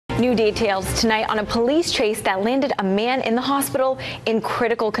New details tonight on a police chase that landed a man in the hospital in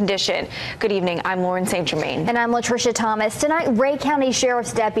critical condition. Good evening. I'm Lauren St. Germain. And I'm Latricia Thomas. Tonight, Rhea County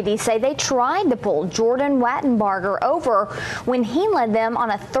Sheriff's deputies say they tried to pull Jordon Wattenbarger over when he led them on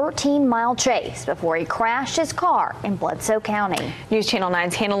a 13-mile chase before he crashed his car in Bledsoe County. News Channel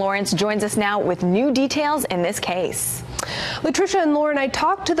 9's Hannah Lawrence joins us now with new details in this case. Latricia and Lauren, I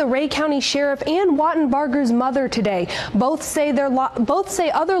talked to the Rhea County Sheriff and Wattenbarger's mother today. Both say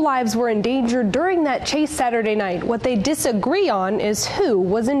other lives were endangered during that chase Saturday night. What they disagree on is who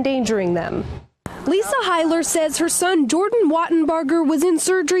was endangering them. Lisa Hyler says her son Jordon Wattenbarger was in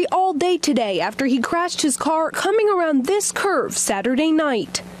surgery all day today after he crashed his car coming around this curve Saturday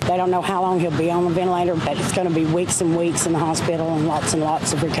night. They don't know how long he'll be on the ventilator, but it's going to be weeks and weeks in the hospital and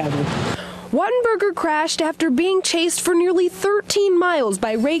lots of recovery. Wattenbarger crashed after being chased for nearly 13 miles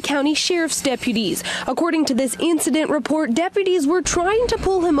by Rhea County Sheriff's deputies. According to this incident report, deputies were trying to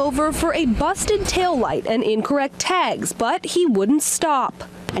pull him over for a busted taillight and incorrect tags, but he wouldn't stop.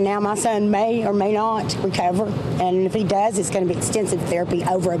 And now my son may or may not recover, and if he does, it's going to be extensive therapy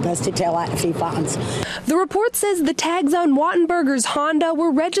over a busted taillight if he finds. The report says the tags on Wattenbarger's Honda were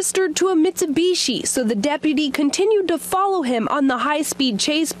registered to a Mitsubishi, so the deputy continued to follow him on the high-speed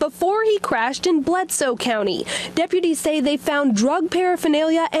chase before he crashed in Bledsoe County. Deputies say they found drug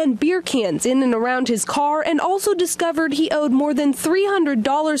paraphernalia and beer cans in and around his car and also discovered he owed more than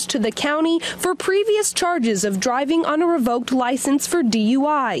 $300 to the county for previous charges of driving on a revoked license for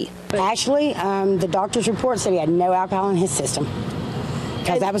DUI. Actually, the doctor's report said he had no alcohol in his system,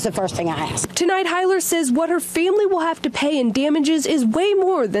 because that was the first thing I asked. Tonight, Hyler says what her family will have to pay in damages is way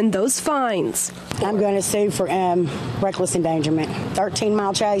more than those fines. I'm going to sue for reckless endangerment.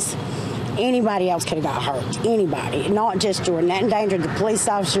 13-mile chase. Anybody else could have got hurt. Anybody, not just Jordan. That endangered the police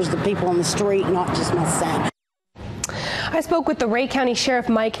officers, the people on the street, not just my son. I spoke with the Rhea County Sheriff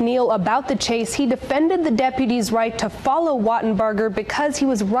Mike Neal about the chase. He defended the deputy's right to follow Wattenbarger because he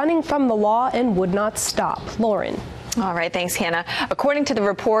was running from the law and would not stop. Lauren. All right, thanks, Hannah. According to the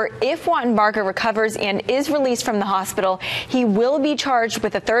report, if Wattenbarger recovers and is released from the hospital, he will be charged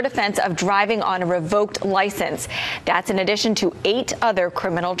with a third offense of driving on a revoked license. That's in addition to 8 other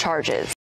criminal charges.